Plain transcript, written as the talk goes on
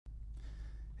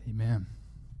Amen.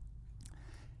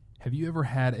 Have you ever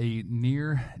had a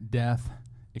near-death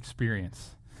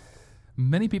experience?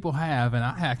 Many people have, and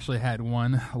I actually had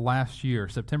one last year,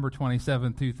 September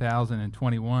 27,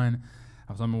 2021.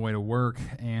 I was on my way to work,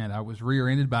 and I was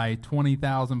rear-ended by a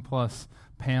 20,000-plus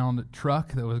pound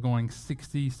truck that was going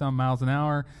 60-some miles an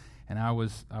hour, and I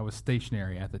was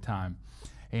stationary at the time.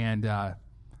 And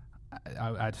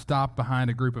I'd stopped behind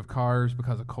a group of cars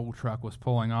because a coal truck was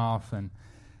pulling off, and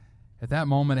at that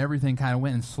moment, everything kind of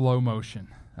went in slow motion.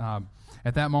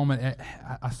 At that moment,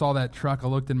 I saw that truck. I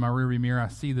looked in my rearview mirror. I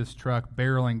see this truck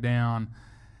barreling down.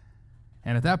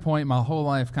 And at that point, my whole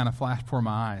life kind of flashed before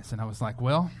my eyes. And I was like,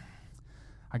 well,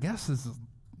 I guess this is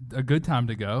a good time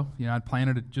to go. You know, I'd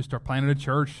planted a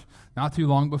church not too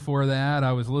long before that.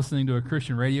 I was listening to a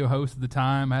Christian radio host at the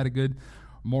time. I had a good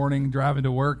morning driving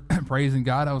to work, praising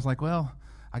God. I was like, well,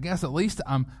 I guess at least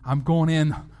I'm going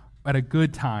in at a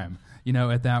good time. You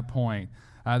know, at that point,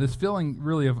 this feeling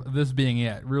really of this being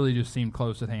it really just seemed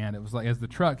close at hand. It was like as the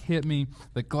truck hit me,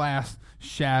 the glass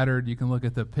shattered. You can look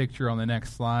at the picture on the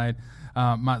next slide.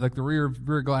 The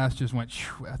rear glass just went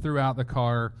throughout the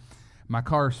car. My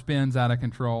car spins out of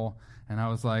control, and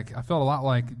I felt a lot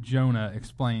like Jonah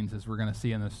explains, as we're going to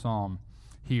see in this psalm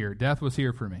here. Death was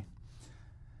here for me.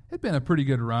 It'd been a pretty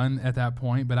good run at that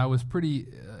point, but I was pretty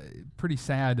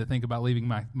sad to think about leaving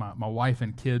my wife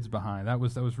and kids behind. That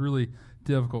was really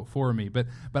difficult for me. But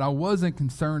I wasn't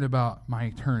concerned about my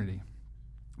eternity.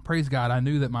 Praise God, I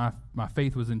knew that my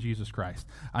faith was in Jesus Christ.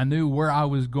 I knew where I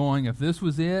was going. If this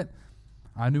was it,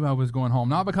 I knew I was going home.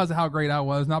 Not because of how great I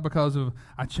was, not because of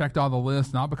I checked all the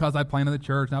lists, not because I planted the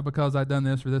church, not because I'd done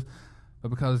this or this, but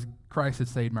because Christ had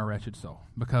saved my wretched soul.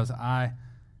 Because I,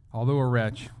 although a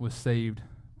wretch, was saved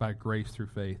by grace through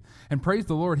faith. And praise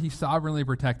the Lord, He sovereignly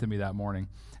protected me that morning.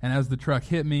 And as the truck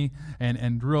hit me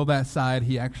and drilled that side,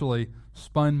 He actually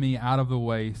spun me out of the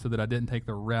way so that I didn't take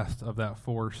the rest of that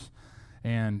force.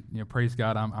 And praise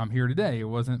God, I'm here today. It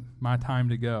wasn't my time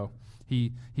to go.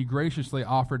 He graciously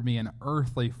offered me an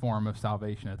earthly form of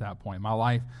salvation at that point. My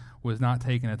life was not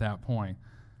taken at that point.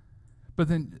 But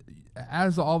then,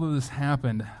 as all of this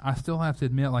happened, I still have to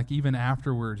admit, like even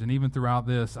afterwards and even throughout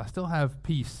this, I still have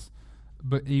peace.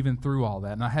 But even through all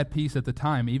that, and I had peace at the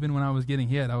time, even when I was getting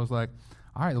hit, I was like,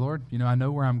 all right, Lord, I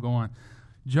know where I'm going.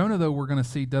 Jonah, though, we're going to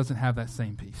see, doesn't have that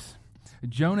same peace.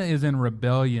 Jonah is in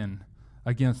rebellion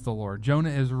against the Lord. Jonah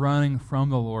is running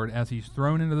from the Lord as he's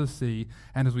thrown into the sea,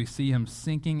 and as we see him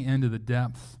sinking into the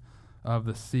depths of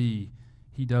the sea,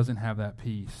 he doesn't have that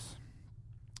peace.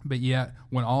 But yet,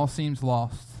 when all seems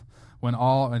lost,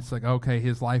 it's like, okay,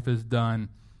 his life is done,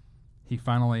 he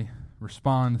finally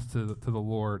responds to the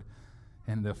Lord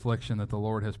and the affliction that the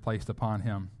Lord has placed upon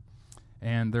him.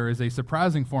 And there is a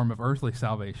surprising form of earthly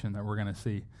salvation that we're going to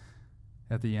see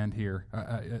at the end here.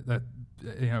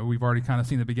 We've already kind of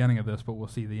seen the beginning of this, but we'll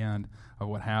see the end of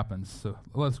what happens. So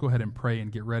let's go ahead and pray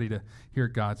and get ready to hear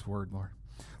God's word, Lord.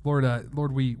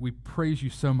 Lord, we praise you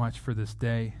so much for this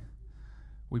day.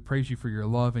 We praise you for your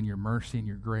love and your mercy and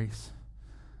your grace.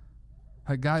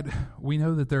 God, we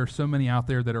know that there are so many out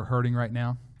there that are hurting right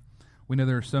now. We know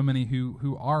there are so many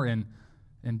who are in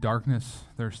darkness.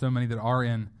 There are so many that are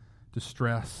in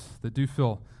distress, that do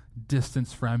feel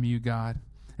distance from you, God.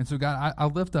 And so, God, I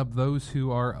lift up those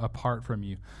who are apart from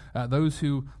you, those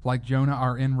who, like Jonah,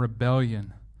 are in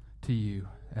rebellion to you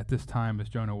at this time as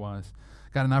Jonah was.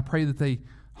 God, and I pray that they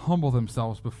humble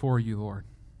themselves before you, Lord.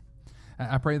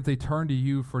 I pray that they turn to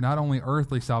you for not only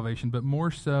earthly salvation, but more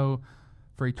so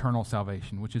for eternal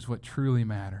salvation, which is what truly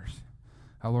matters.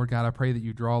 Lord God, I pray that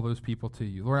you draw those people to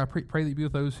you. Lord, I pray that you be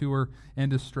with those who are in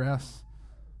distress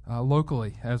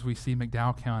locally, as we see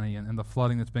McDowell County and the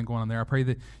flooding that's been going on there. I pray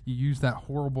that you use that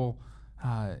horrible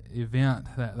event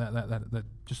that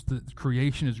just the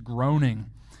creation is groaning,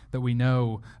 that we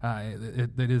know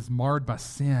that is marred by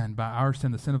sin, by our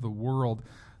sin, the sin of the world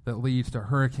that leads to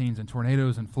hurricanes and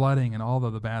tornadoes and flooding and all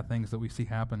of the bad things that we see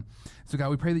happen. So God,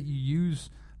 we pray that you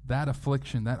use that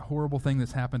affliction, that horrible thing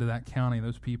that's happened to that county,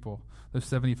 those people, those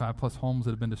 75-plus homes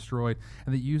that have been destroyed,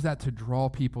 and that you use that to draw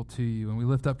people to you. And we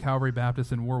lift up Calvary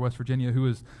Baptist in War, West Virginia, who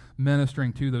is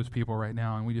ministering to those people right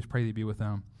now, and we just pray that you be with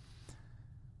them.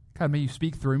 God, may you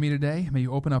speak through me today. May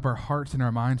you open up our hearts and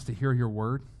our minds to hear your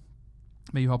word.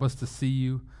 May you help us to see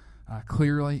you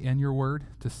clearly in your word,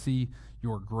 to see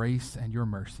your grace and your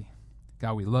mercy.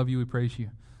 God, we love you, we praise you,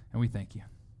 and we thank you.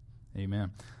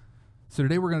 Amen. So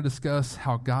today we're going to discuss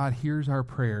how God hears our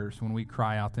prayers when we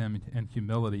cry out to Him in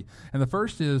humility. And the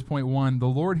first is, point one, the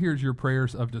Lord hears your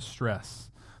prayers of distress.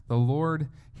 The Lord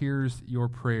hears your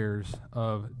prayers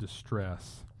of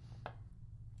distress. I'm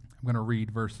going to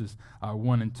read verses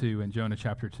 1 and 2 in Jonah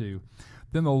chapter 2.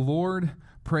 Then the Lord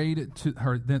prayed to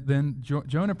her. Then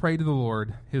Jonah prayed to the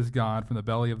Lord, his God, from the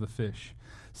belly of the fish,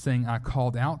 saying, I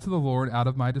called out to the Lord out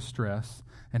of my distress,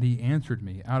 and he answered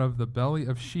me. Out of the belly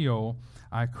of Sheol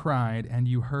I cried, and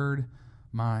you heard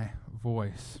my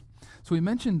voice. So we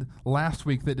mentioned last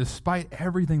week that despite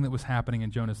everything that was happening in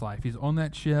Jonah's life, he's on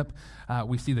that ship.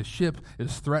 We see the ship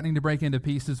is threatening to break into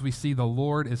pieces. We see the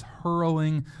Lord is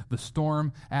hurling the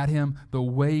storm at him. The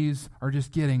waves are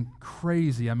just getting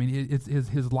crazy. I mean,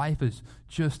 his life is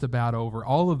just about over.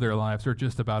 All of their lives are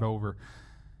just about over.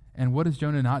 And what does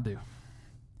Jonah not do?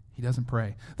 He doesn't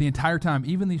pray. The entire time,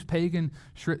 even these pagan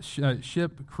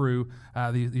ship crew,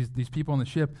 these people on the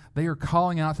ship, they are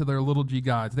calling out to their little g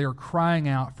gods. They are crying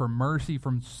out for mercy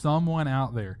from someone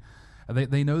out there.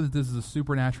 They know that this is a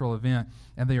supernatural event,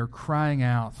 and they are crying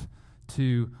out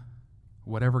to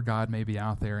whatever God may be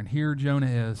out there. And here Jonah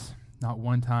is. Not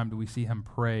one time do we see him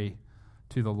pray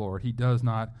to the Lord. He does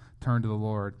not turn to the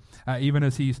Lord. Even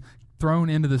as he's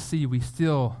thrown into the sea, we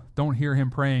still don't hear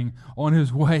him praying on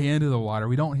his way into the water.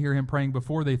 We don't hear him praying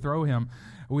before they throw him.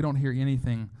 We don't hear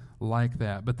anything like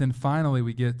that. But then finally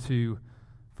we get to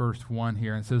verse 1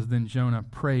 here, and it says, Then Jonah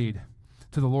prayed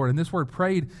to the Lord. And this word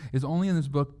prayed is only in this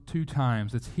book 2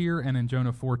 times. It's here and in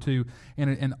Jonah 4:2. And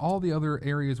in all the other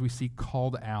areas we see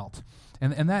called out.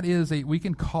 And that is, we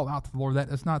can call out to the Lord.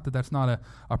 That's not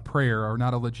a prayer or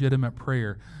not a legitimate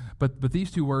prayer. But these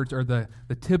 2 words are the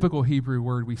typical Hebrew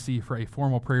word we see for a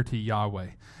formal prayer to Yahweh.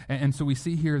 And so we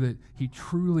see here that he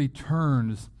truly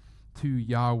turns to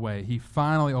Yahweh. He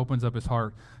finally opens up his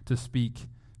heart to speak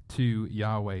to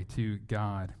Yahweh, to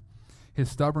God. His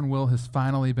stubborn will has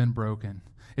finally been broken.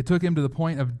 It took him to the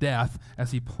point of death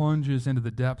as he plunges into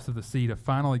the depths of the sea to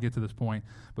finally get to this point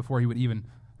before he would even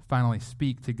finally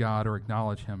speak to God or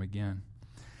acknowledge him again.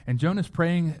 And Jonah's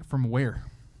praying from where?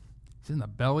 He's in the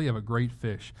belly of a great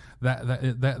fish.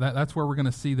 That's where we're going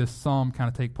to see this psalm kind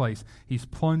of take place. He's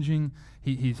plunging,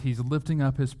 he's lifting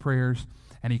up his prayers,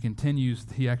 and he continues.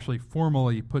 He actually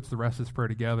formally puts the rest of his prayer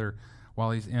together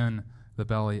while he's in the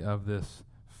belly of this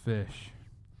fish.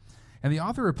 And the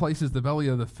author replaces the belly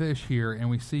of the fish here, and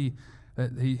we see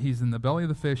that he's in the belly of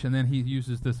the fish, and then he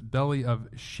uses this belly of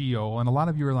Sheol. And a lot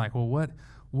of you are like, well,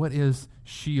 what is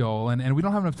Sheol? And we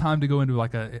don't have enough time to go into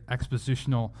like a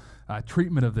expositional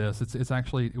treatment of this.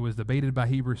 It was debated by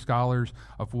Hebrew scholars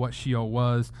of what Sheol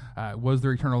was. Was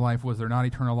there eternal life? Was there not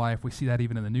eternal life? We see that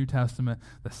even in the New Testament.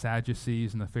 The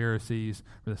Sadducees and the Pharisees,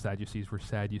 or the Sadducees were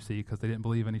sad, you see, because they didn't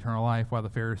believe in eternal life, while the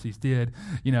Pharisees did.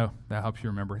 You know, that helps you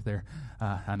remember it there.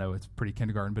 I know it's pretty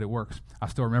kindergarten, but it works. I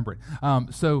still remember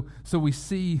it. So we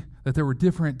see that there were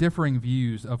differing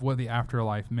views of what the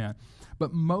afterlife meant.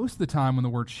 But most of the time when the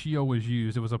word Sheol was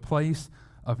used, it was a place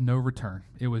of no return.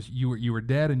 It was you were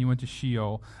dead and you went to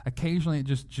Sheol. Occasionally it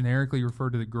just generically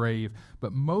referred to the grave,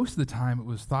 but most of the time it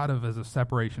was thought of as a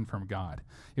separation from God.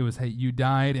 It was, hey, you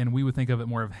died, and we would think of it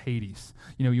more of Hades.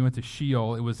 You know, you went to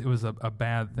Sheol. It was a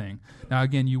bad thing. Now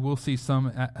again, you will see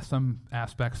some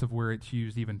aspects of where it's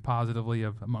used even positively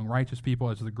among righteous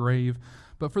people as the grave,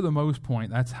 but for the most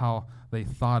part, that's how they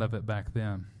thought of it back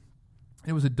then.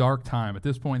 It was a dark time. At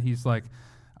this point, he's like,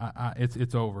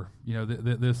 it's over. You know,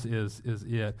 this is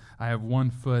it. I have one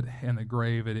foot in the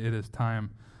grave. It is time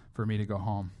for me to go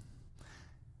home.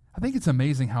 I think it's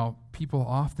amazing how people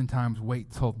oftentimes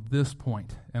wait till this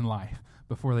point in life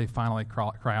before they finally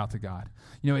cry out to God.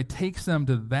 You know, it takes them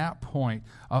to that point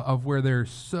of where they're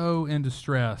so in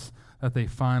distress that they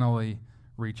finally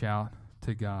reach out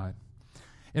to God.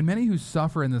 And many who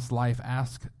suffer in this life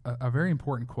ask a very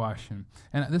important question.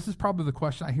 And this is probably the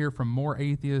question I hear from more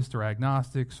atheists or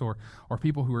agnostics or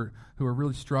people who are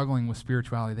really struggling with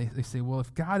spirituality. They say, well,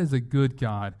 if God is a good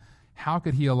God, how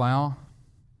could he allow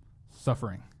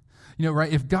suffering? You know,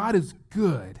 right? If God is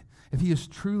good, if he is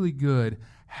truly good,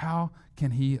 how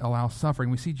can he allow suffering?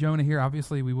 We see Jonah here.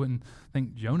 Obviously, we wouldn't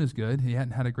think Jonah's good. He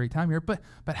hadn't had a great time here. But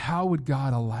how would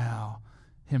God allow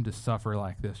him to suffer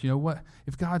like this? You know what?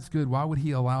 If God's good, why would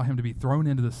he allow him to be thrown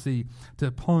into the sea,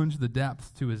 to plunge the depths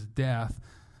to his death?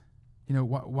 You know,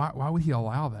 why would he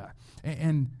allow that?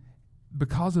 And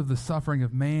because of the suffering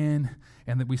of man,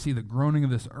 and that we see the groaning of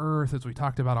this earth, as we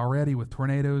talked about already with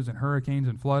tornadoes and hurricanes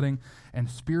and flooding and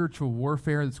spiritual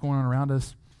warfare that's going on around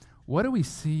us, what do we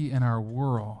see in our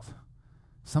world?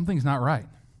 Something's not right,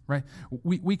 right?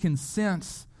 We can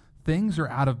sense things are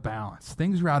out of balance.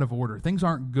 Things are out of order. Things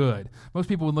aren't good. Most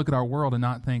people would look at our world and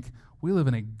not think, we live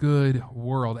in a good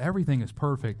world. Everything is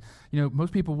perfect. You know,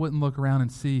 most people wouldn't look around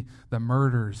and see the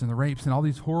murders and the rapes and all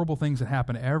these horrible things that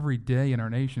happen every day in our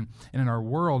nation and in our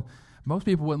world. Most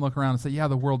people wouldn't look around and say, yeah,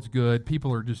 the world's good.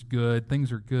 People are just good.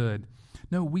 Things are good.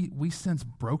 No, we sense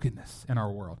brokenness in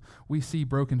our world. We see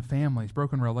broken families,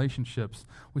 broken relationships.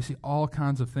 We see all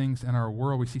kinds of things in our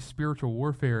world. We see spiritual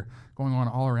warfare going on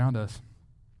all around us.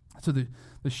 So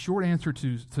the short answer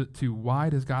to why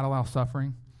does God allow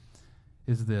suffering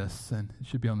is this, and it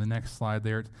should be on the next slide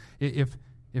there.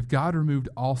 If God removed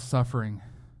all suffering,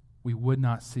 we would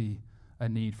not see a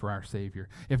need for our Savior.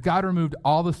 If God removed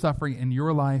all the suffering in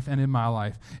your life and in my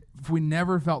life, if we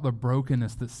never felt the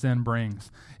brokenness that sin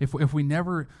brings, if we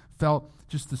never felt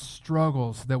just the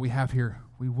struggles that we have here,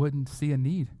 we wouldn't see a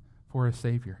need for a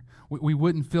Savior. We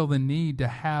wouldn't feel the need to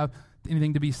have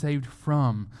anything to be saved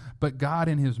from. But God,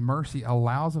 in His mercy,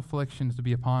 allows afflictions to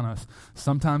be upon us.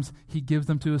 Sometimes He gives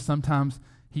them to us. Sometimes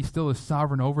He still is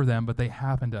sovereign over them, but they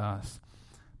happen to us.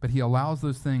 But He allows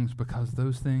those things because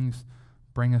those things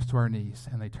bring us to our knees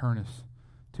and they turn us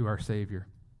to our Savior.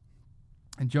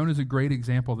 And Jonah is a great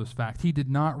example of this fact. He did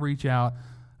not reach out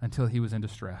until he was in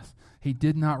distress. He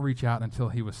did not reach out until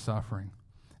he was suffering.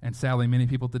 And sadly, many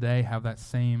people today have that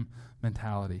same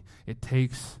mentality. It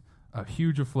takes a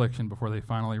huge affliction before they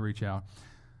finally reach out.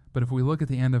 But if we look at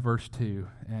the end of verse 2,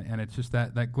 and it's just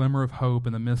that glimmer of hope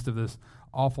in the midst of this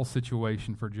awful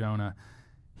situation for Jonah,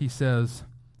 he says,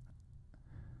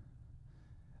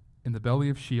 "In the belly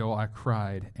of Sheol I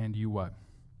cried, and you what?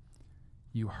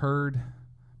 You heard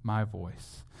my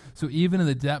voice." So even in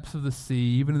the depths of the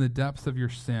sea, even in the depths of your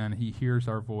sin, He hears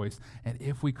our voice. And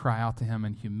if we cry out to Him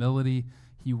in humility,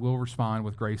 He will respond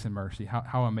with grace and mercy.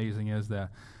 How amazing is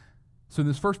that? So in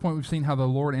this first point, we've seen how the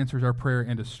Lord answers our prayer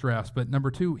in distress. But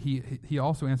number two, He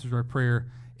also answers our prayer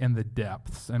in the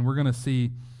depths. And we're going to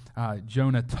see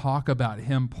Jonah talk about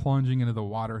him plunging into the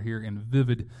water here in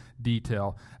vivid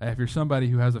detail. If you're somebody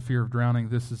who has a fear of drowning,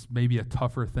 this is maybe a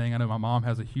tougher thing. I know my mom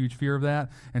has a huge fear of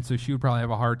that, and so she would probably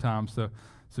have a hard time. So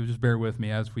just bear with me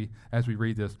as we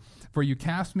read this. "For you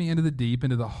cast me into the deep,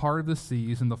 into the heart of the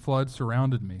seas, and the flood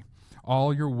surrounded me.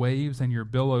 All your waves and your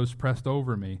billows pressed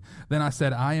over me. Then I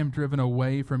said, I am driven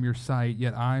away from your sight,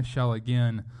 yet I shall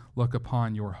again look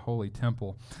upon your holy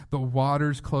temple. The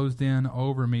waters closed in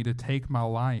over me to take my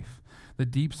life. The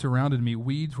deep surrounded me.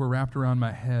 Weeds were wrapped around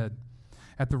my head.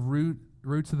 At the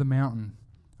roots of the mountains,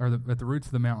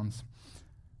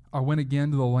 I went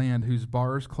again to the land whose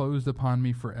bars closed upon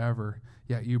me forever.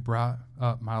 Yet you brought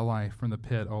up my life from the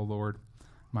pit, O Lord,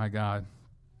 my God."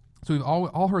 So we've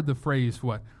all heard the phrase,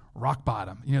 what? Rock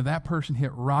bottom. That person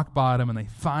hit rock bottom and they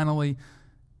finally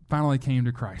came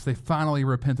to Christ. They finally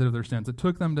repented of their sins. It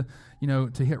took them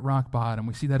to hit rock bottom.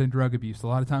 We see that in drug abuse. A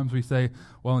lot of times we say,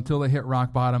 well, until they hit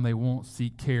rock bottom, they won't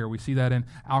seek care. We see that in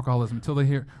alcoholism. Until they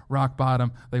hit rock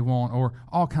bottom, they won't. Or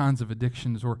all kinds of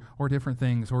addictions or different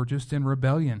things, or just in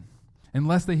rebellion.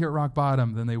 Unless they hit rock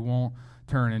bottom, then they won't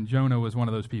turn. And Jonah was one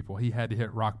of those people. He had to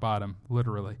hit rock bottom,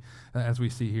 literally, as we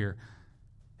see here.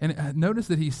 And notice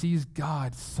that he sees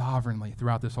God sovereignly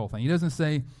throughout this whole thing. He doesn't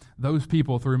say, those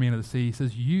people threw me into the sea. He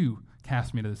says, you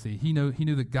cast me into the sea. He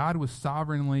knew that God was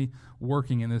sovereignly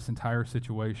working in this entire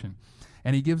situation.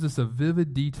 And he gives us a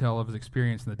vivid detail of his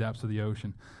experience in the depths of the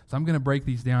ocean. So I'm going to break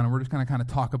these down, and we're just going to kind of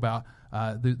talk about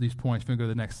these points. We're going to go to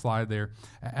the next slide there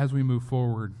as we move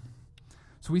forward.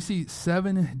 So we see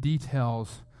 7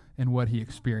 details in what he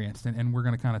experienced, and we're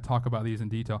going to kind of talk about these in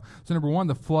detail. So number 1,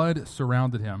 the flood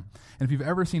surrounded him. And if you've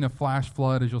ever seen a flash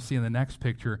flood, as you'll see in the next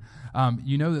picture,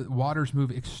 you know that waters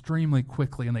move extremely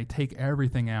quickly and they take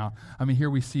everything out. Here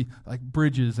we see like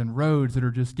bridges and roads that are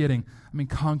just getting,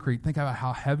 concrete. Think about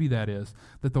how heavy that is,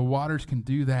 that the waters can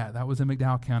do that. That was in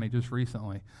McDowell County just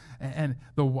recently. And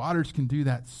the waters can do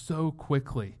that so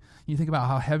quickly. You think about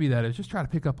how heavy that is. Just try to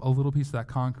pick up a little piece of that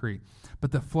concrete.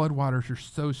 But the flood waters are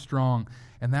so strong,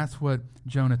 and that's what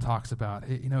Jonah talks about.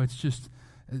 It's just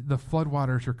the flood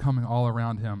waters are coming all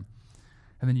around him.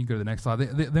 And then you can go to the next slide.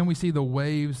 Then we see the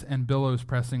waves and billows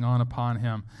pressing on upon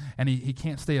him, and he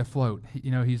can't stay afloat.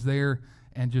 He's there,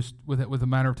 and just with a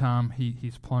matter of time,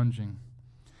 he's plunging.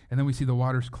 And then we see the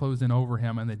waters close in over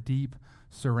him, and the deep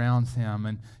surrounds him.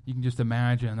 And you can just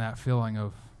imagine that feeling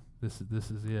of this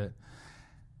is it.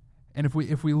 And if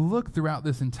we look throughout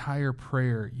this entire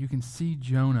prayer, you can see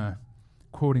Jonah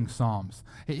quoting Psalms.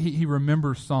 He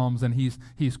remembers Psalms, and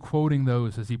he's quoting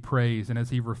those as he prays and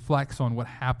as he reflects on what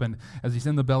happened, as he's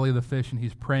in the belly of the fish and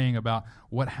he's praying about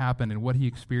what happened and what he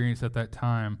experienced at that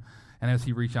time. And as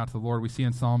he reached out to the Lord, we see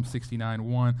in Psalm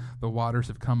 69:1, the waters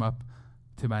have come up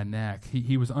to my neck.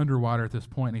 He was underwater at this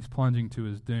point, and he's plunging to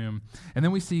his doom. And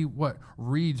then we see what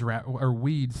weeds wrap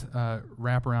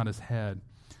around his head.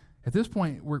 At this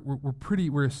point,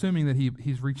 we're assuming that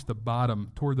he's reached the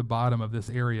bottom, toward the bottom of this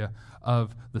area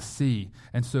of the sea,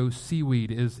 and so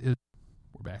seaweed is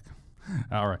we're back.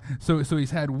 All right, so he's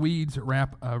had weeds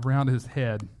wrap around his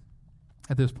head,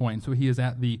 at this point. And so he is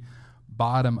at the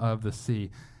bottom of the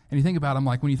sea. And you think about him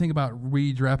like when you think about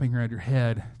weeds wrapping around your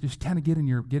head, just kind of get in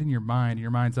your mind, in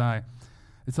your mind's eye.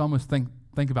 It's almost think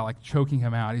about like choking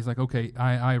him out. He's like, okay,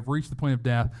 I've reached the point of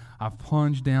death. I've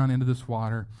plunged down into this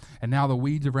water, and now the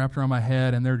weeds have wrapped around my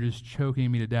head, and they're just choking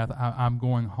me to death. I'm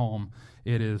going home.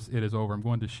 It is over. I'm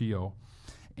going to Sheol.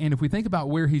 And if we think about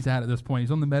where he's at this point,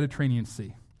 he's on the Mediterranean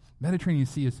Sea. Mediterranean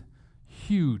Sea is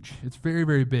huge. It's very,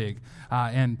 very big,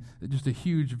 and just a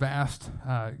huge, vast,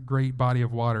 great body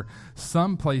of water.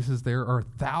 Some places there are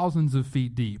thousands of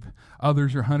feet deep.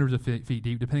 Others are hundreds of feet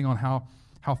deep, depending on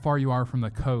how far you are from the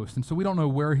coast. And so we don't know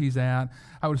where he's at.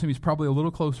 I would assume he's probably a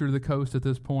little closer to the coast at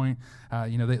this point.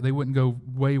 They wouldn't go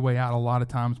way, way out a lot of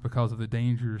times because of the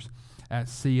dangers at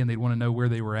sea, and they'd want to know where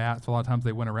they were at. So a lot of times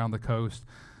they went around the coast.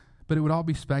 But it would all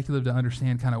be speculative to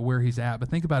understand kind of where he's at. But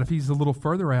think about if he's a little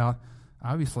further out,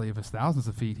 obviously, if it's thousands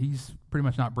of feet, he's pretty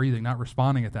much not breathing, not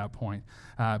responding at that point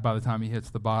by the time he hits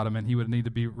the bottom, and he would need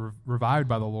to be revived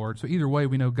by the Lord. So either way,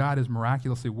 we know God is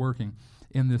miraculously working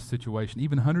in this situation.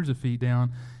 Even hundreds of feet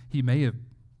down, he may have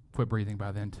quit breathing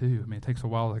by then too. I mean, it takes a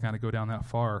while to kind of go down that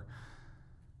far.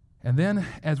 And then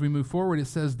as we move forward, it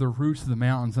says the roots of the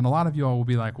mountains. And a lot of you all will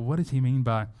be like, well, what does he mean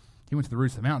by he went to the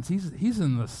roots of the mountains? He's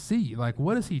in the sea. Like,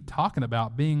 what is he talking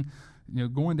about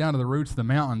going down to the roots of the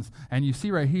mountains? And you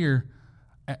see right here,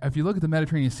 if you look at the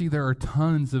Mediterranean Sea, there are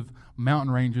tons of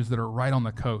mountain ranges that are right on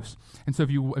the coast. And so if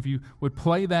you would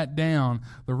play that down,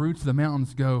 the roots of the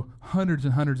mountains go hundreds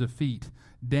and hundreds of feet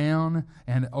down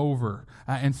and over.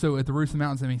 And so at the roots of the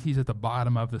mountains, I mean, he's at the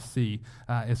bottom of the sea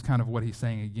is kind of what he's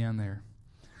saying again there.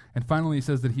 And finally, he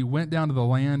says that he went down to the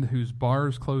land whose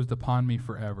bars closed upon me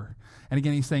forever. And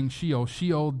again, he's saying Sheol.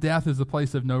 Sheol, death is the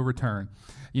place of no return.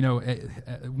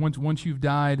 Once you've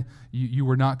died, you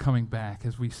were not coming back,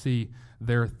 as we see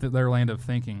their land of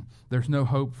thinking. There's no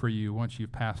hope for you once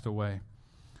you've passed away.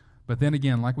 But then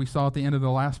again, like we saw at the end of the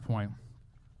last point,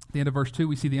 at the end of verse 2,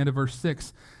 we see the end of verse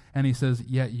 6, and he says,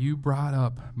 yet you brought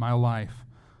up my life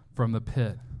from the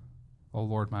pit, O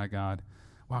Lord my God.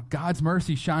 Wow, God's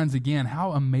mercy shines again.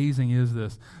 How amazing is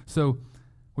this? So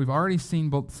we've already seen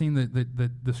that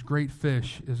this great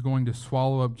fish is going to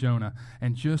swallow up Jonah,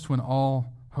 and just when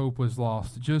all hope was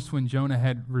lost, just when Jonah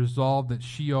had resolved that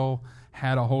Sheol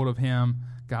had a hold of him,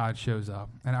 God shows up.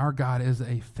 And our God is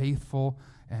a faithful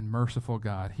and merciful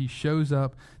God. He shows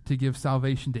up to give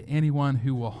salvation to anyone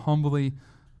who will humbly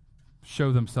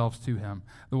show themselves to him,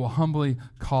 that will humbly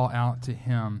call out to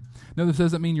him. No, this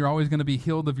doesn't mean you're always going to be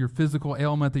healed of your physical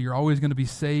ailment, that you're always going to be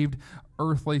saved,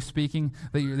 earthly speaking,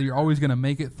 that you're always going to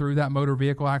make it through that motor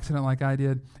vehicle accident like I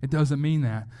did. It doesn't mean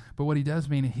that. But what he does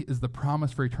mean is the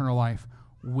promise for eternal life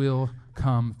will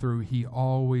come through. He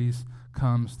always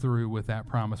comes through with that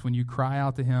promise. When you cry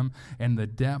out to him in the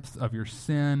depths of your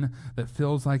sin that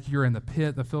feels like you're in the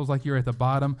pit, that feels like you're at the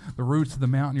bottom, the roots of the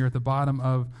mountain, you're at the bottom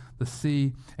of the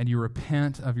sea, and you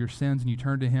repent of your sins and you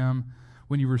turn to him,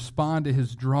 when you respond to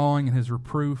his drawing and his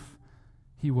reproof,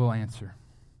 he will answer.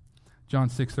 John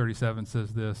 6:37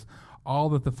 says this, all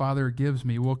that the Father gives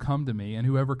me will come to me, and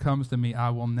whoever comes to me I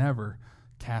will never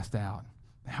cast out.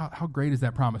 How great is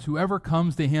that promise? Whoever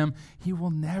comes to him, he will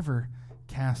never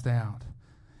cast out.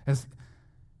 And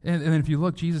then if you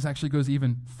look, Jesus actually goes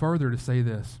even further to say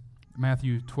this.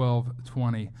 Matthew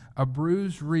 12:20. A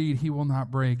bruised reed he will not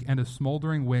break, and a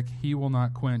smoldering wick he will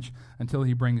not quench until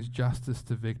he brings justice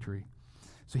to victory.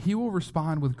 So he will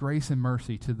respond with grace and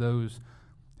mercy to those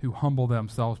who humble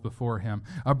themselves before him.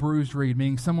 A bruised reed,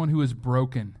 meaning someone who is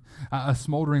broken. A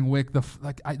smoldering wick, the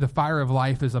fire of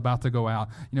life is about to go out.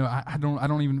 I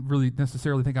don't even really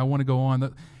necessarily think I want to go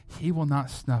on. He will not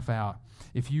snuff out.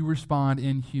 If you respond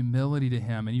in humility to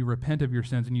him and you repent of your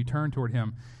sins and you turn toward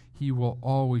him, he will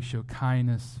always show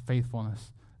kindness,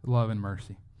 faithfulness, love, and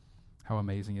mercy. How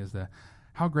amazing is that?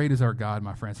 How great is our God,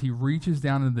 my friends? He reaches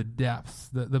down into the depths,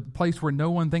 the place where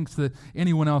no one thinks that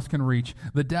anyone else can reach,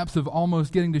 the depths of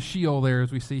almost getting to Sheol there,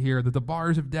 as we see here, that the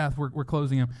bars of death we're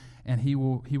closing him, and he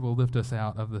will lift us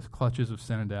out of the clutches of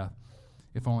sin and death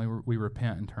if only we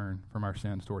repent and turn from our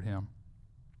sins toward him.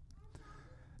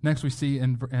 Next we see,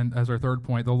 and as our third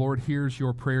point, the Lord hears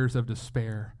your prayers of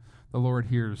despair. The Lord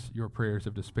hears your prayers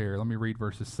of despair. Let me read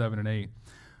verses 7 and 8.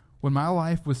 When my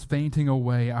life was fainting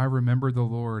away, I remembered the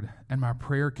Lord, and my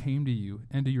prayer came to you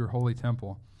into your holy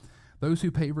temple. Those who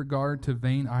pay regard to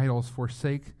vain idols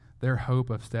forsake their hope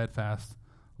of steadfast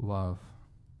love.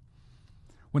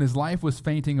 When his life was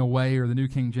fainting away, or the New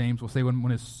King James will say when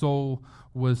his soul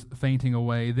was fainting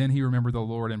away, then he remembered the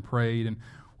Lord and prayed. And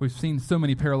we've seen so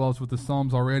many parallels with the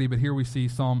Psalms already, but here we see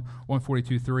Psalm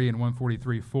 142:3 and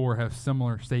 143:4 have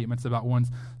similar statements about one's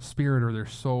spirit or their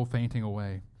soul fainting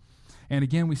away. And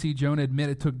again, we see Jonah admit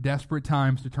it took desperate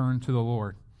times to turn to the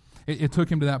Lord. It took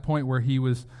him to that point where he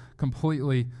was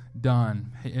completely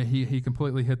done. He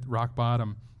completely hit rock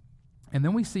bottom. And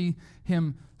then we see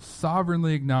him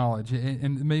sovereignly acknowledge,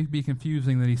 and it may be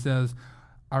confusing that he says,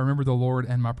 I remember the Lord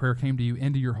and my prayer came to you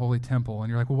into your holy temple. And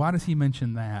you're like, well, why does he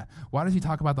mention that? Why does he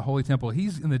talk about the holy temple?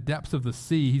 He's in the depths of the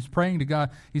sea. He's praying to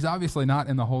God. He's obviously not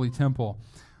in the holy temple.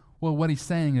 Well, what he's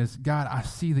saying is, God, I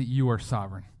see that you are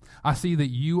sovereign. I see that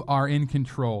you are in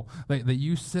control, that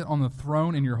you sit on the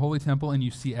throne in your holy temple and you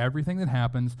see everything that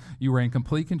happens. You are in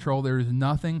complete control. There is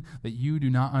nothing that you do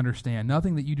not understand,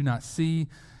 nothing that you do not see.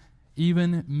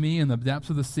 Even me in the depths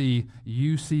of the sea,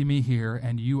 you see me here,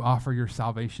 and you offer your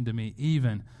salvation to me,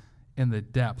 even in the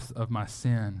depths of my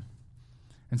sin.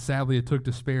 And sadly, it took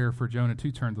despair for Jonah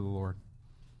to turn to the Lord.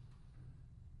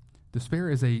 Despair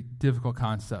is a difficult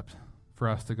concept for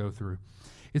us to go through.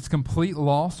 It's complete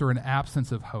loss or an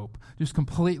absence of hope, just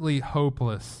completely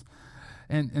hopeless.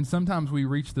 And sometimes we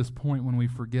reach this point when we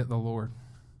forget the Lord.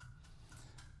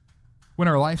 When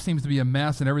our life seems to be a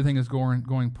mess and everything is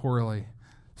going poorly.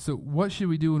 So what should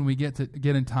we do when we get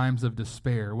in times of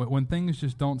despair? When things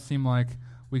just don't seem like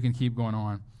we can keep going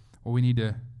on? Well, we need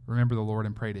to remember the Lord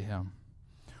and pray to him.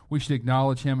 We should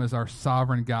acknowledge him as our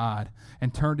sovereign God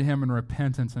and turn to him in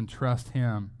repentance and trust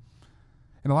him.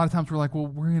 And a lot of times we're like, well,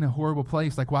 we're in a horrible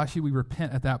place. Like, why should we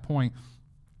repent at that point?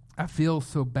 I feel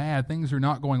so bad. Things are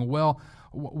not going well.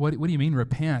 What do you mean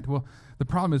repent? Well, the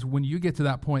problem is when you get to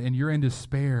that point and you're in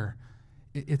despair,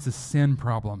 it's a sin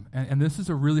problem. And this is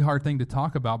a really hard thing to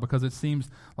talk about because it seems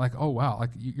like, oh, wow,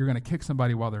 like you're going to kick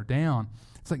somebody while they're down.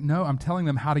 It's like, no, I'm telling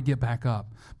them how to get back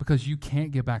up because you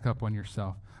can't get back up on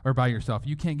yourself or by yourself.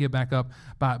 You can't get back up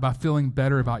by feeling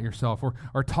better about yourself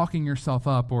or talking yourself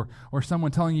up or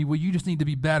someone telling you, well, you just need to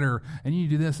be better and you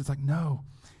need to do this. It's like, no,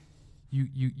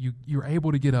 you're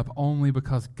able to get up only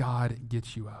because God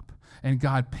gets you up and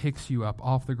God picks you up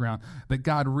off the ground, that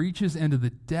God reaches into the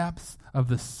depths of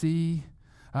the sea,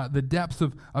 the depths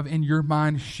of in your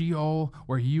mind, Sheol,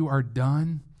 where you are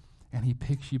done, and he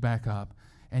picks you back up.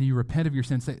 And you repent of your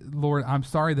sins. Say, Lord, I'm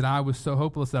sorry that I was so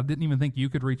hopeless that I didn't even think you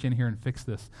could reach in here and fix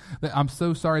this. I'm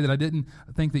so sorry that I didn't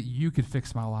think that you could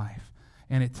fix my life.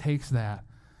 And it takes that.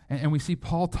 And we see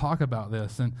Paul talk about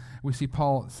this. And we see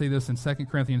Paul say this in 2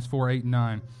 Corinthians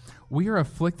 4:8-9. We are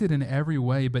afflicted in every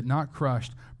way, but not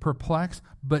crushed. Perplexed,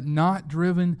 but not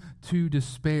driven to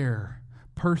despair.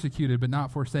 Persecuted, but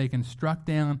not forsaken. Struck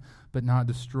down, but not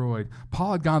destroyed.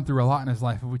 Paul had gone through a lot in his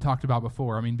life, as we talked about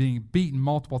before. I mean, being beaten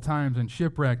multiple times and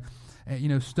shipwrecked,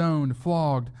 stoned,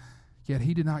 flogged, yet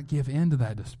he did not give in to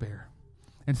that despair.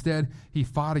 Instead, he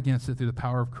fought against it through the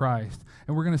power of Christ.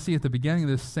 And we're going to see at the beginning of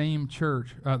this same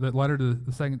church, that letter to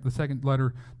the second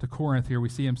letter to Corinth here, we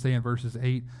see him say in verses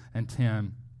 8 and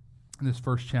 10 in this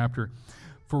first chapter,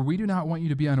 for we do not want you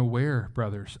to be unaware,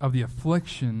 brothers, of the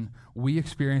affliction we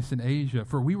experienced in Asia,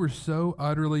 for we were so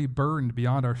utterly burdened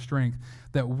beyond our strength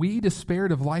that we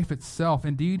despaired of life itself.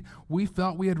 Indeed, we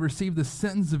felt we had received the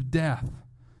sentence of death.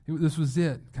 This was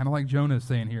it, kind of like Jonah is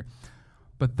saying here.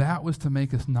 But that was to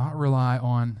make us not rely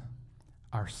on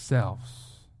ourselves.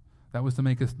 That was to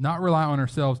make us not rely on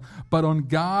ourselves, but on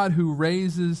God who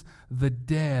raises the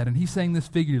dead. And he's saying this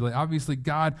figuratively. Obviously,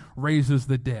 God raises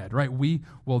the dead, right? We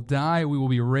will die, we will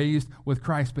be raised with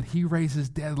Christ, but he raises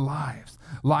dead lives.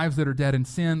 Lives that are dead in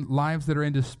sin, lives that are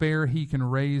in despair, he can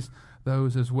raise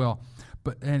those as well.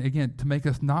 And again, to make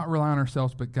us not rely on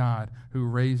ourselves, but God who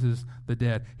raises the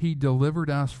dead. He delivered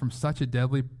us from such a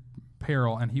deadly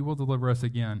peril, and he will deliver us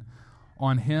again.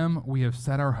 On him we have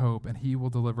set our hope, and he will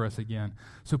deliver us again.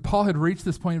 So Paul had reached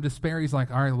this point of despair. He's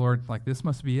like, all right, Lord, like this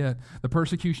must be it. The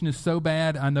persecution is so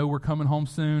bad. I know we're coming home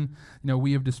soon.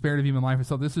 We have despaired of even life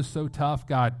itself. This is so tough.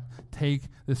 God, take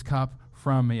this cup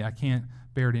from me. I can't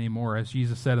bear it anymore. As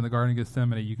Jesus said in the Garden of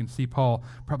Gethsemane, you can see Paul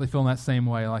probably feeling that same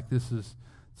way, like this is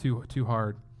too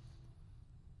hard.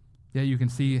 Yeah, you can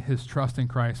see his trust in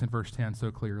Christ in verse 10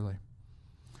 so clearly.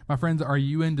 My friends, are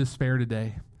you in despair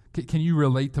today? Can you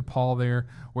relate to Paul there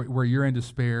where you're in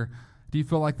despair? Do you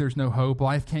feel like there's no hope?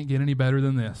 Life can't get any better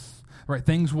than this. Right?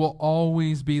 Things will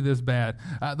always be this bad.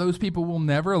 Those people will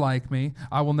never like me.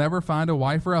 I will never find a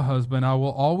wife or a husband. I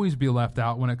will always be left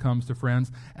out when it comes to friends,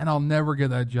 and I'll never get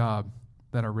that job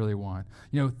that I really want.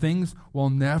 Things will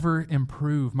never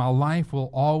improve. My life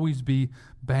will always be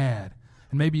bad.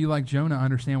 And maybe you, like Jonah,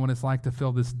 understand what it's like to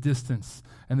feel this distance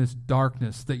and this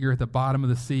darkness, that you're at the bottom of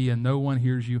the sea and no one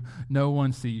hears you, no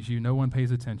one sees you, no one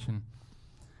pays attention.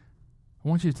 I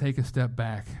want you to take a step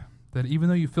back, that even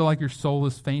though you feel like your soul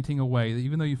is fainting away, that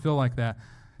even though you feel like that,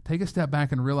 take a step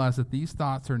back and realize that these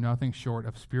thoughts are nothing short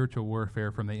of spiritual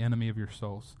warfare from the enemy of your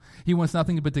souls. He wants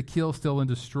nothing but to kill, steal, and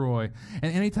destroy.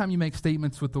 And anytime you make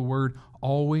statements with the word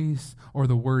always or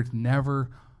the word never,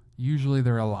 usually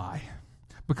they're a lie.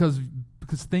 Because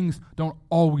things don't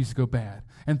always go bad.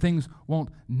 And things won't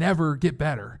never get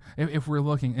better if we're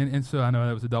looking. And so I know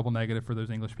that was a double negative for those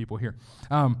English people here.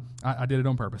 I did it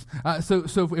on purpose. So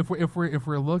if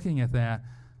we're looking at that,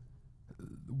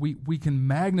 we can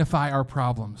magnify our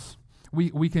problems.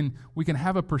 We can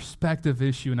have a perspective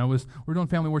issue. And we were doing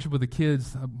family worship with the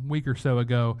kids a week or so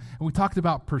ago, and we talked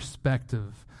about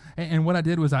perspective. And what I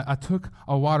did was I took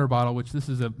a water bottle, which this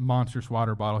is a monstrous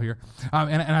water bottle here,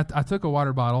 and I took a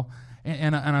water bottle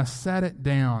and I sat it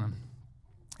down,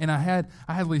 and I had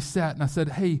Lisette, and I said,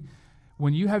 hey,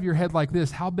 when you have your head like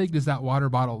this, how big does that water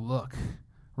bottle look?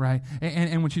 Right?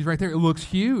 And when she's right there, it looks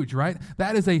huge, right?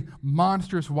 That is a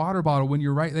monstrous water bottle when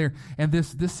you're right there. And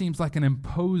this seems like an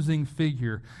imposing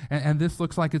figure. And this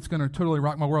looks like it's going to totally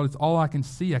rock my world. It's all I can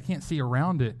see. I can't see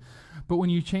around it. But when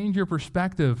you change your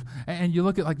perspective and you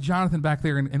look at like Jonathan back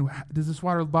there, and does this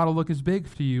water bottle look as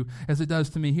big to you as it does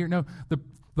to me here? No,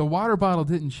 the water bottle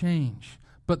didn't change,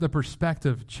 but the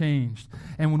perspective changed.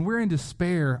 And when we're in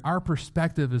despair, our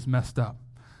perspective is messed up.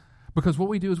 Because what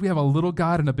we do is we have a little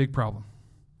God and a big problem.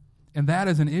 And that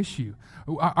is an issue.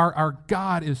 Our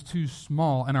God is too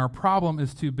small, and our problem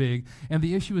is too big, and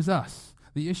the issue is us.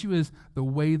 The issue is the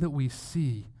way that we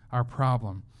see our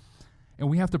problem. And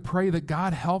we have to pray that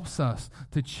God helps us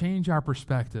to change our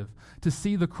perspective, to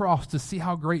see the cross, to see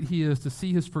how great He is, to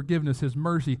see His forgiveness, His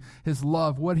mercy, His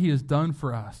love, what He has done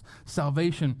for us,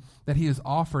 salvation that He has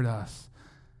offered us,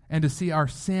 and to see our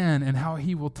sin and how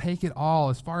He will take it all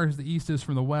as far as the east is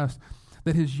from the west,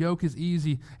 that His yoke is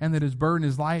easy and that His burden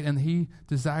is light, and He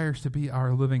desires to be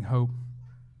our living hope.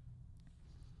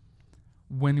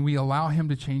 When we allow Him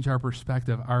to change our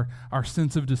perspective, our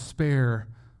sense of despair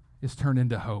is turned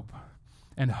into hope.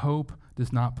 And hope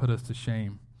does not put us to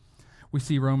shame. We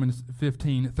see Romans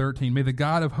 15:13. May the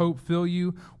God of hope fill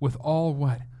you with all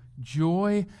what?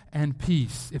 Joy and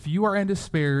peace. If you are in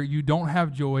despair, you don't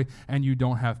have joy and you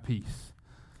don't have peace.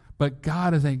 But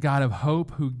God is a God of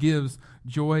hope who gives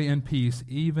joy and peace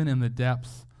even in the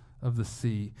depths of the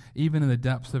sea, even in the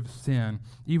depths of sin,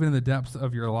 even in the depths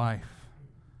of your life.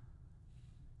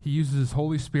 He uses His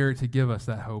Holy Spirit to give us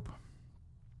that hope,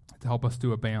 to help us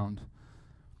to abound.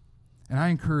 And I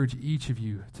encourage each of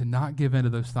you to not give in to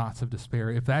those thoughts of despair.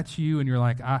 If that's you and you're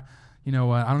like, you know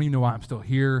what, I don't even know why I'm still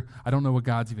here. I don't know what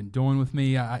God's even doing with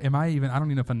me. I don't even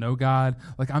know if I know God.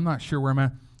 Like, I'm not sure where I'm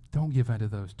at. Don't give in to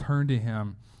those. Turn to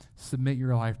Him. Submit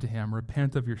your life to Him.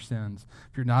 Repent of your sins.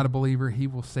 If you're not a believer, He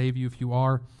will save you. If you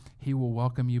are, He will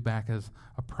welcome you back as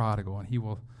a prodigal, and He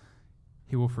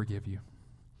will forgive you.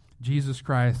 Jesus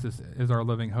Christ is our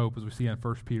living hope, as we see in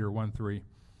 1 Peter 1:3.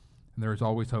 And there is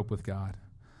always hope with God.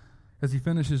 As he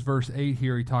finishes verse 8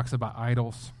 here, he talks about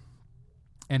idols.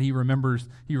 And he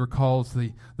recalls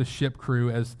the ship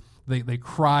crew as they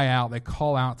cry out, they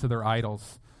call out to their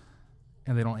idols,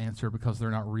 and they don't answer because they're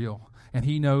not real. And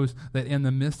he knows that in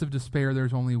the midst of despair,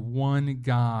 there's only one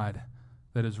God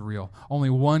that is real. Only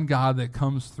one God that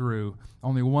comes through.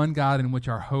 Only one God in which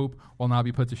our hope will not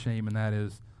be put to shame, and that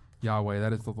is Yahweh.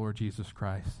 That is the Lord Jesus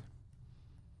Christ.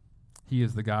 He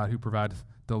is the God who provides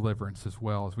deliverance as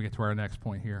well, as we get to our next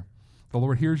point here. The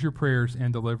Lord hears your prayers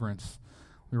and deliverance.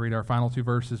 We read our final two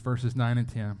verses, verses 9 and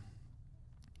 10.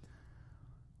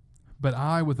 But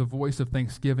I, with a voice of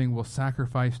thanksgiving, will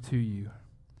sacrifice to you.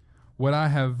 What I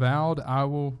have vowed, I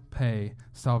will pay.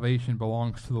 Salvation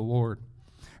belongs to the Lord.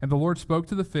 And the Lord spoke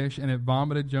to the fish, and it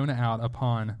vomited Jonah out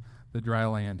upon the dry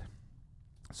land.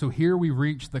 So here we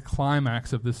reach the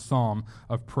climax of this psalm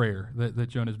of prayer that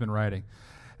Jonah has been writing.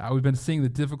 We've been seeing the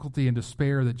difficulty and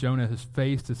despair that Jonah has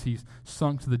faced as he's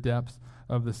sunk to the depths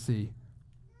of the sea.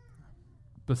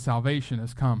 But salvation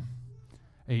has come.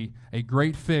 A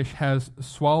great fish has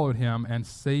swallowed him and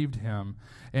saved him.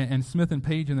 And Smith and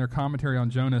Page in their commentary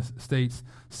on Jonah states,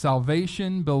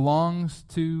 salvation belongs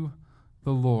to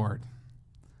the Lord.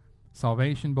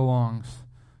 Salvation belongs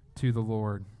to the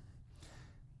Lord.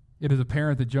 It is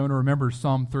apparent that Jonah remembers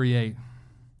Psalm 3:8.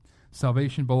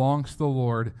 Salvation belongs to the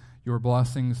Lord, your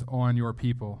blessings on your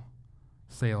people.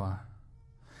 Selah.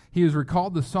 He has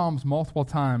recalled the Psalms multiple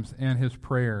times in his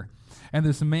prayer. And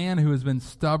this man who has been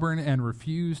stubborn and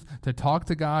refused to talk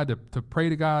to God, to pray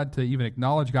to God, to even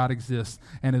acknowledge God exists,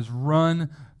 and has run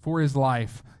for his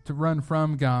life, to run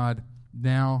from God,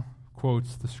 now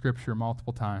quotes the scripture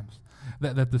multiple times,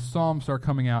 that the Psalms start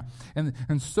coming out.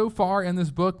 And so far in this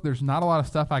book, there's not a lot of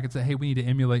stuff I could say, hey, we need to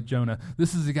emulate Jonah.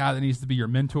 This is a guy that needs to be your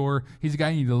mentor. He's a guy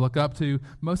you need to look up to.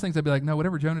 Most things I'd be like, no,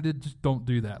 whatever Jonah did, just don't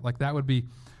do that. Like that would be,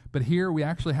 but here we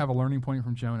actually have a learning point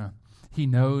from Jonah. He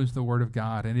knows the Word of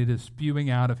God, and it is spewing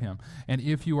out of him. And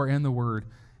if you are in the Word,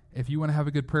 if you want to have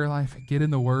a good prayer life, get in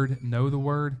the Word, know the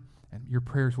Word, and your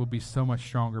prayers will be so much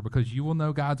stronger because you will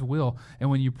know God's will. And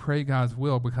when you pray God's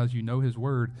will because you know His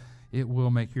Word, it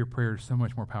will make your prayers so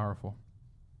much more powerful.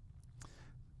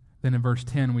 Then in verse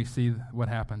 10, we see what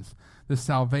happens. This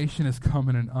salvation has come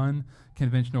in an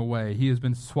unconventional way. He has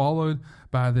been swallowed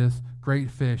by this great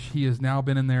fish. He has now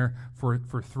been in there for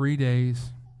 3 days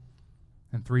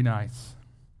and 3 nights.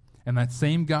 And that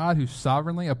same God who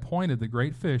sovereignly appointed the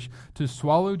great fish to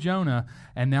swallow Jonah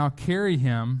and now carry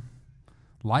him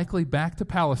likely back to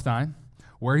Palestine,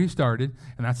 where he started,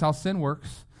 and that's how sin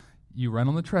works. You run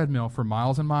on the treadmill for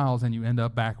miles and miles, and you end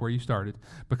up back where you started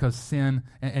because sin,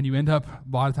 and you end up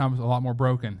a lot of times a lot more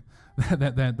broken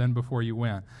than before you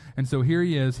went. And so here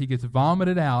he is. He gets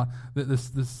vomited out.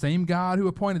 This same God who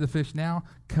appointed the fish now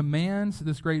commands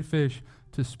this great fish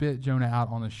to spit Jonah out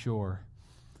on the shore.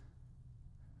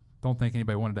 Don't think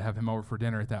anybody wanted to have him over for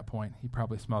dinner at that point. He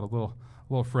probably smelled a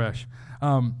little fresh.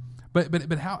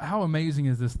 But how amazing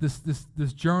is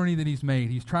this journey that he's made?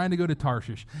 He's trying to go to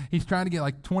Tarshish. He's trying to get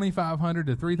like 2,500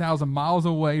 to 3,000 miles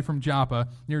away from Joppa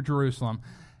near Jerusalem.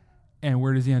 And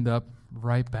where does he end up?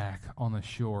 Right back on the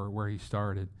shore where he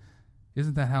started.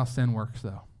 Isn't that how sin works,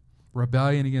 though?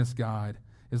 Rebellion against God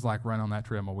is like running on that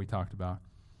treadmill we talked about.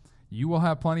 You will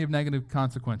have plenty of negative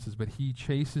consequences, but he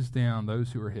chases down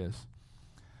those who are his.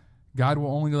 God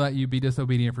will only let you be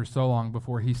disobedient for so long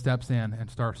before he steps in and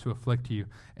starts to afflict you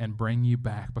and bring you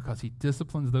back because he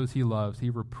disciplines those he loves. He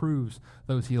reproves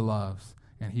those he loves,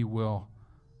 and he will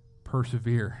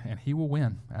persevere, and he will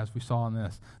win, as we saw in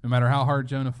this. No matter how hard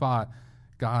Jonah fought,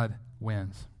 God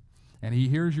wins. And he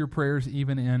hears your prayers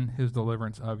even in his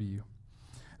deliverance of you.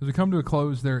 As we come to a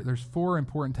close, there's 4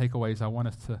 important takeaways I want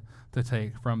us to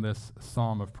take from this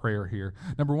psalm of prayer here.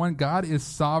 Number 1, God is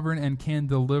sovereign and can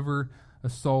deliver a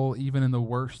soul even in the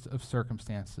worst of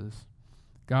circumstances.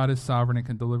 God is sovereign and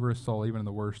can deliver a soul even in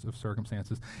the worst of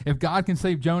circumstances. If God can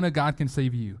save Jonah, God can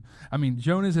save you. I mean,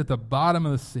 Jonah's at the bottom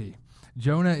of the sea.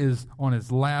 Jonah is on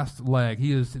his last leg.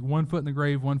 He is 1 foot in the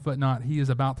grave, 1 foot not. He is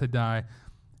about to die,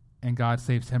 and God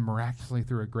saves him miraculously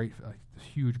through a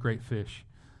huge, great fish.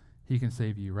 He can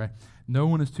save you, right? No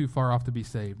one is too far off to be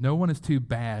saved. No one is too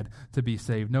bad to be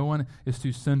saved. No one is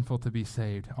too sinful to be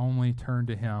saved. Only turn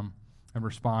to him and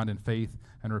respond in faith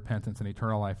and repentance, and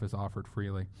eternal life is offered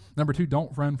freely. Number 2,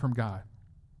 don't run from God.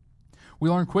 We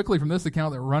learn quickly from this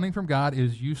account that running from God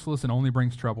is useless and only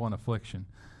brings trouble and affliction.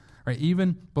 Right?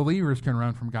 Even believers can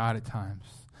run from God at times.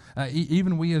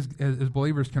 Even we as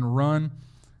believers can run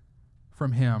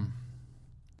from him.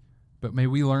 But may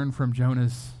we learn from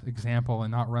Jonah's example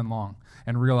and not run long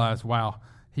and realize, wow,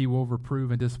 he will reprove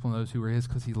and discipline those who are his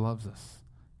because he loves us,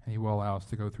 and he will allow us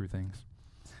to go through things.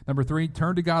 Number 3,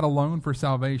 turn to God alone for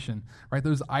salvation. Right?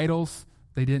 Those idols,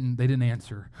 they didn't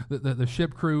answer. The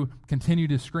ship crew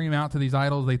continued to scream out to these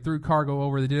idols. They threw cargo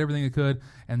over. They did everything they could,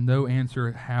 and no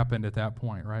answer happened at that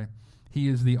point, right? He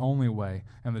is the only way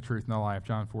and the truth and the life,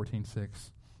 John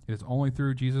 14:6. It is only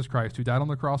through Jesus Christ, who died on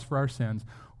the cross for our sins,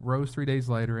 rose 3 days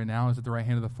later, and now is at the right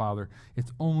hand of the Father.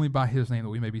 It's only by his name that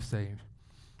we may be saved.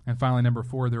 And finally, number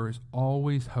 4, there is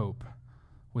always hope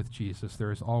with Jesus.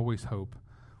 There is always hope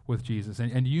with Jesus.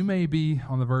 And you may be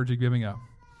on the verge of giving up.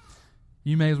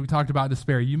 You may, as we talked about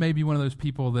despair, you may be one of those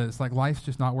people that it's like life's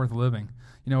just not worth living.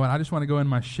 You know what? I just want to go in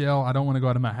my shell. I don't want to go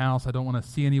out of my house. I don't want to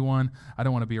see anyone. I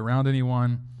don't want to be around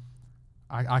anyone.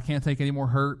 I can't take any more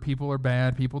hurt. People are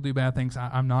bad. People do bad things.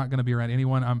 I'm not going to be around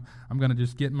anyone. I'm going to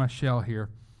just get in my shell here.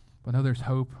 But no, there's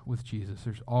hope with Jesus.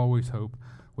 There's always hope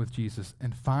with Jesus.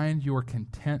 And find your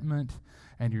contentment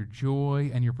and your joy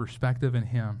and your perspective in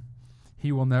him.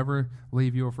 He will never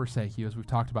leave you or forsake you. As we've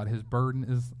talked about, his burden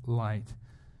is light.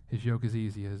 His yoke is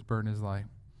easy. His burden is light.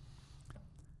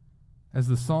 As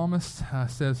the psalmist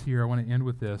says here, I want to end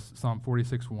with this, Psalm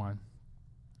 46:1.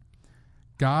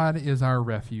 God is our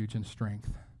refuge and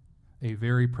strength, a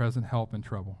very present help in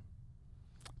trouble.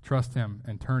 Trust him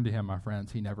and turn to him, my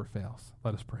friends. He never fails.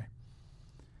 Let us pray.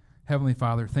 Heavenly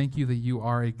Father, thank you that you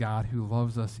are a God who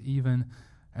loves us even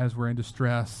as we're in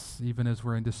distress, even as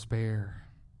we're in despair.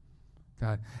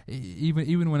 God,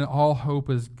 even when all hope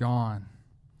is gone,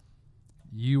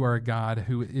 you are a God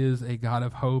who is a God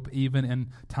of hope even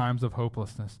in times of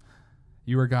hopelessness.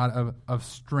 You are a God of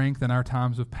strength in our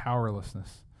times of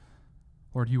powerlessness.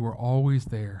 Lord, you are always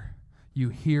there. You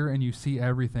hear and you see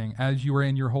everything. As you are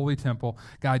in your holy temple,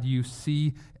 God, you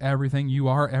see everything. You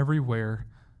are everywhere.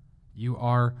 You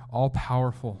are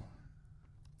all-powerful,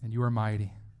 and you are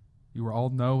mighty. You are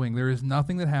all-knowing. There is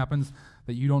nothing that happens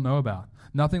that you don't know about.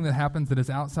 Nothing that happens that is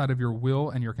outside of your will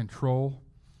and your control.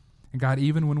 And God,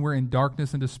 even when we're in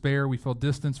darkness and despair, we feel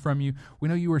distance from you, we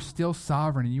know you are still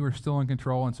sovereign and you are still in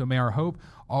control. And so may our hope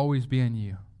always be in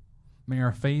you. May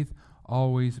our faith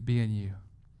always be in you.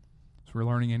 So we're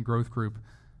learning in growth group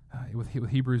with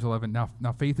Hebrews 11. Now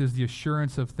faith is the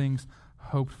assurance of things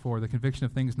hoped for, the conviction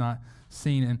of things not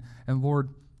seen. And Lord,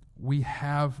 we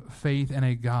have faith in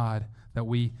a God that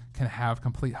we can have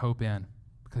complete hope in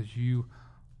because you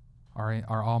are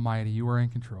almighty. You are in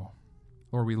control.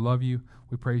 Lord, we love you.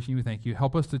 We praise you. We thank you.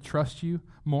 Help us to trust you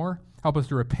more. Help us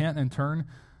to repent and turn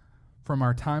from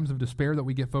our times of despair that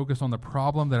we get focused on the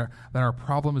problem, that our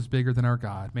problem is bigger than our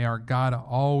God. May our God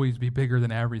always be bigger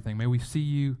than everything. May we see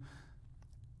you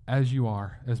as you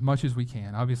are, as much as we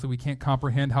can. Obviously, we can't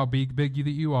comprehend how big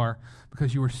that you are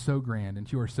because you are so grand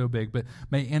and you are so big. But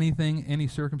may any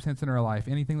circumstance in our life,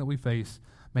 anything that we face,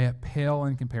 may it pale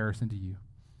in comparison to you.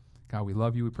 God, we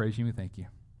love you, we praise you, we thank you.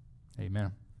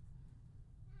 Amen.